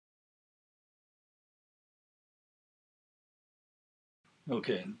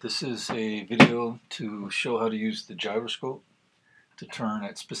Okay, this is a video to show how to use the gyroscope to turn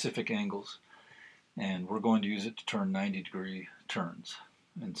at specific angles, and we're going to use it to turn 90-degree turns.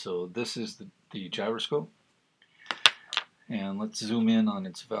 And so this is the gyroscope, and let's zoom in on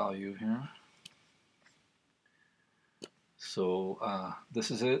its value here. So this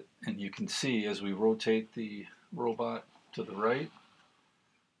is it, and you can see as we rotate the robot to the right,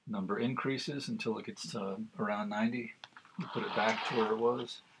 number increases until it gets to around 90. You put it back to where it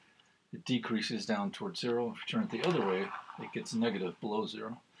was, it decreases down towards 0. If you turn it the other way, it gets negative below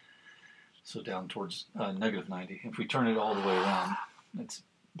 0. So down towards negative 90. If we turn it all the way around, it's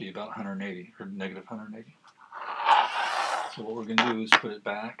be about 180 or negative 180. So what we're going to do is put it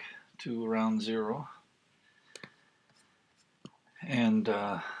back to around 0. And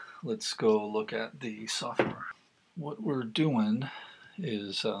let's go look at the software. What we're doing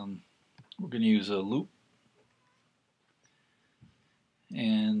is we're going to use a loop,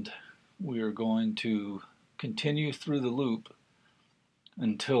 and we are going to continue through the loop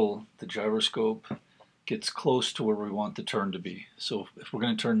until the gyroscope gets close to where we want the turn to be. So if we're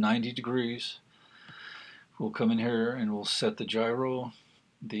going to turn 90 degrees, we'll come in here and we'll set the gyro,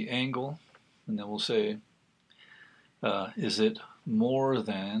 the angle, and then we'll say, is it more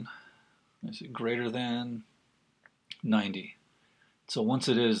than, is it greater than 90? So once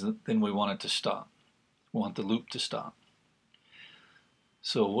it is, then we want it to stop. We want the loop to stop.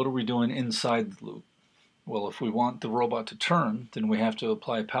 So what are we doing inside the loop? Well, if we want the robot to turn, then we have to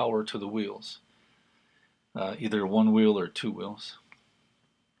apply power to the wheels, either one wheel or two wheels.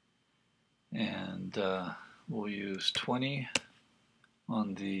 And we'll use 20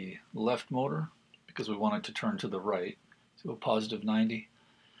 on the left motor because we want it to turn to the right, so a positive 90.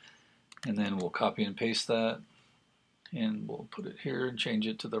 And then we'll copy and paste that, and we'll put it here and change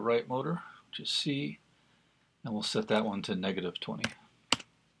it to the right motor, which is C, and we'll set that one to negative 20.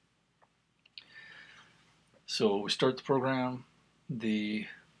 So we start the program. The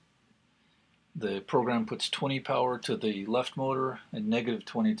program puts 20 power to the left motor and negative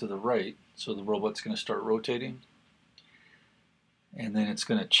 20 to the right. So the robot's going to start rotating. And then it's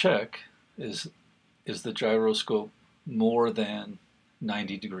going to check, is the gyroscope more than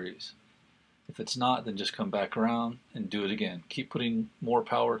 90 degrees? If it's not, then just come back around and do it again. Keep putting more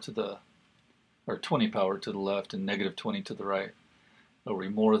power to the, or 20 power to the left and negative 20 to the right. Are we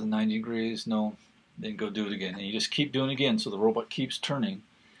more than 90 degrees? No. Then go do it again, and you just keep doing it again so the robot keeps turning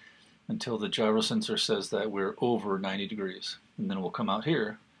until the gyro sensor says that we're over 90 degrees, and then we'll come out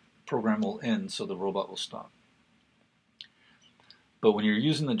here, the program will end, so the robot will stop. But when you're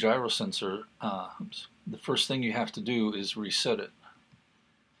using the gyro sensor, the first thing you have to do is reset it.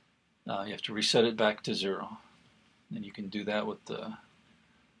 You have to reset it back to 0, and you can do that with the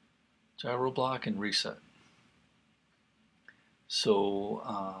gyro block and reset.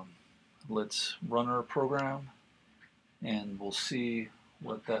 So let's run our program, and we'll see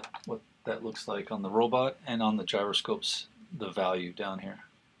what that looks like on the robot and on the gyroscopes, the value down here.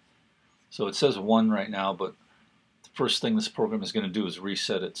 So it says 1 right now, but the first thing this program is going to do is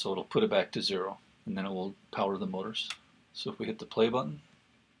reset it, so it'll put it back to 0, and then it will power the motors. So if we hit the play button,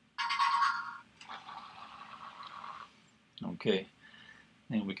 okay,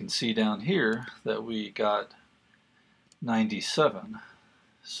 and we can see down here that we got 97.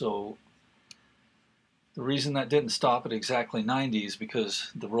 So the reason that didn't stop at exactly 90 is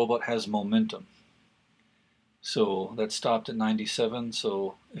because the robot has momentum. So that stopped at 97,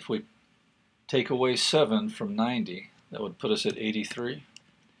 so if we take away 7 from 90, that would put us at 83.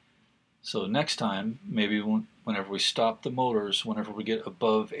 So next time, maybe whenever we stop the motors, whenever we get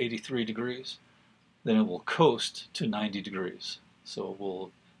above 83 degrees, then it will coast to 90 degrees. So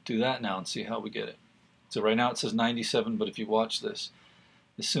we'll do that now and see how we get it. So right now it says 97, but if you watch this,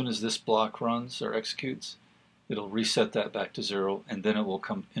 as soon as this block runs or executes, it'll reset that back to 0, and then it will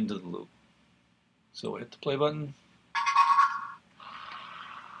come into the loop. So hit the play button.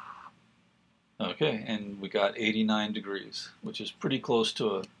 Okay, and we got 89 degrees, which is pretty close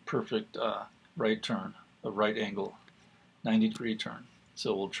to a perfect right turn, a right angle, 90-degree turn.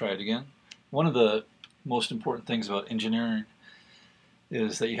 So we'll try it again. One of the most important things about engineering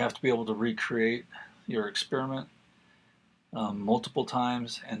is that you have to be able to recreate your experiment multiple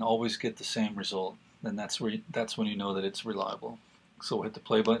times and always get the same result. Then that's when you know that it's reliable. So we'll hit the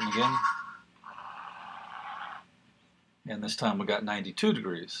play button again, and this time we got 92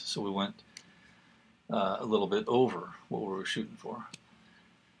 degrees, so we went a little bit over what we were shooting for.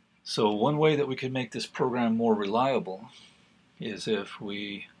 So one way that we could make this program more reliable is if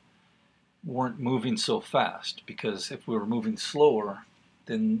we weren't moving so fast, because if we were moving slower,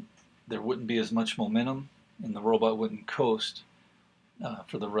 then there wouldn't be as much momentum and the robot wouldn't coast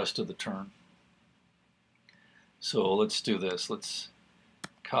for the rest of the turn. So let's do this. Let's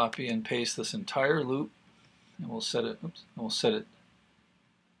copy and paste this entire loop, and we'll set it. Oops, and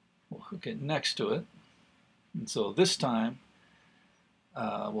we'll hook it next to it. And so this time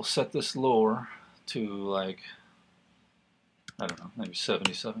we'll set this lower to, like, I don't know, maybe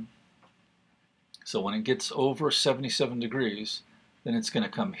 77. So when it gets over 77 degrees, then it's going to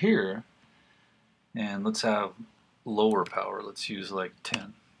come here, and let's have lower power. Let's use like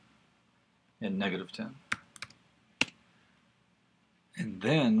 10 and negative 10. And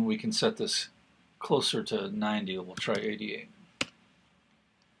then we can set this closer to 90. We'll try 88.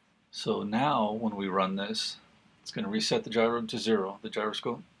 So now when we run this, it's going to reset the gyro to 0, the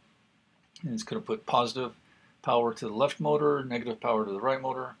gyroscope. And it's going to put positive power to the left motor, negative power to the right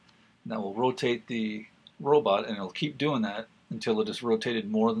motor. And that will rotate the robot, and it'll keep doing that until it is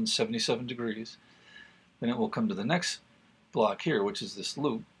rotated more than 77 degrees. Then it will come to the next block here, which is this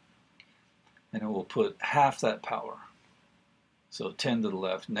loop, and it will put half that power. So 10 to the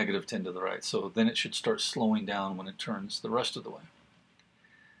left, negative 10 to the right. So then it should start slowing down when it turns the rest of the way.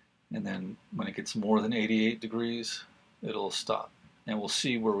 And then when it gets more than 88 degrees, it'll stop. And we'll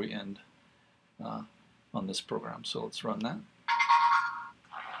see where we end on this program. So let's run that.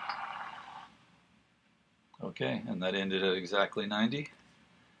 Okay, and that ended at exactly 90,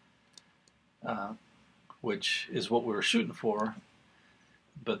 which is what we were shooting for,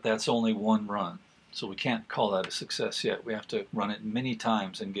 but that's only one run. So we can't call that a success yet. We have to run it many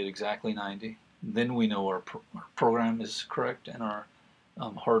times and get exactly 90. Then we know our program is correct and our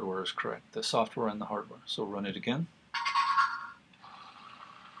hardware is correct, the software and the hardware. So run it again.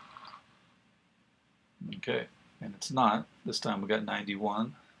 Okay, and it's not. This time we got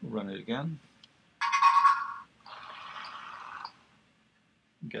 91. We'll run it again.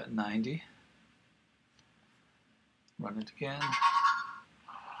 We got 90. Run it again.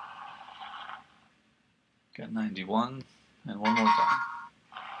 Got 91, and one more time.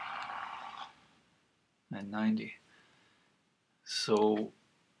 And 90. So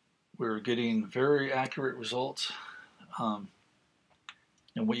we're getting very accurate results. And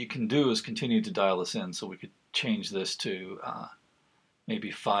what you can do is continue to dial this in. So we could change this to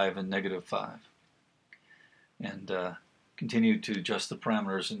maybe 5 and negative 5. And continue to adjust the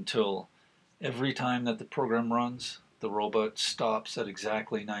parameters until every time that the program runs, the robot stops at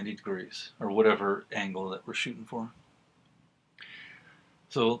exactly 90 degrees, or whatever angle that we're shooting for.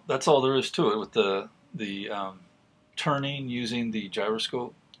 So that's all there is to it with the turning using the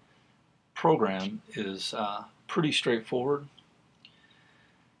gyroscope program is pretty straightforward.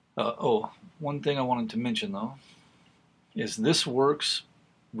 One thing I wanted to mention though is this works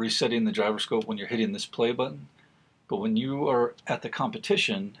resetting the gyroscope when you're hitting this play button, but when you are at the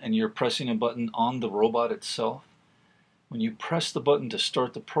competition and you're pressing a button on the robot itself, when you press the button to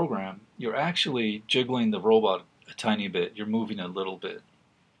start the program, you're actually jiggling the robot a tiny bit. You're moving a little bit.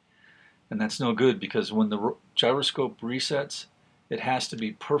 And that's no good because when the gyroscope resets, it has to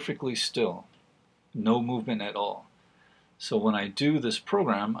be perfectly still. No movement at all. So when I do this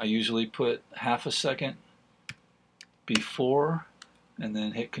program, I usually put half a second before and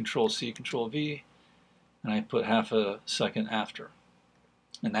then hit Control-C, Control-V, and I put half a second after.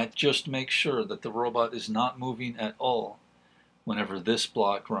 And that just makes sure that the robot is not moving at all whenever this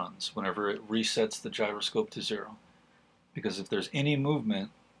block runs, whenever it resets the gyroscope to 0. Because if there's any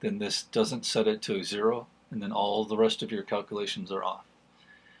movement, then this doesn't set it to 0, and then all the rest of your calculations are off.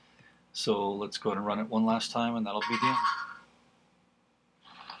 So let's go ahead and run it one last time, and that'll be the end.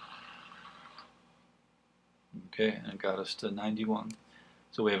 Okay, and it got us to 91.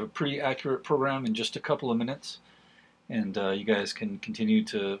 So we have a pretty accurate program in just a couple of minutes. And you guys can continue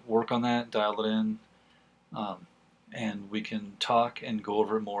to work on that, dial it in, and we can talk and go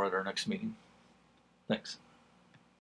over it more at our next meeting. Thanks.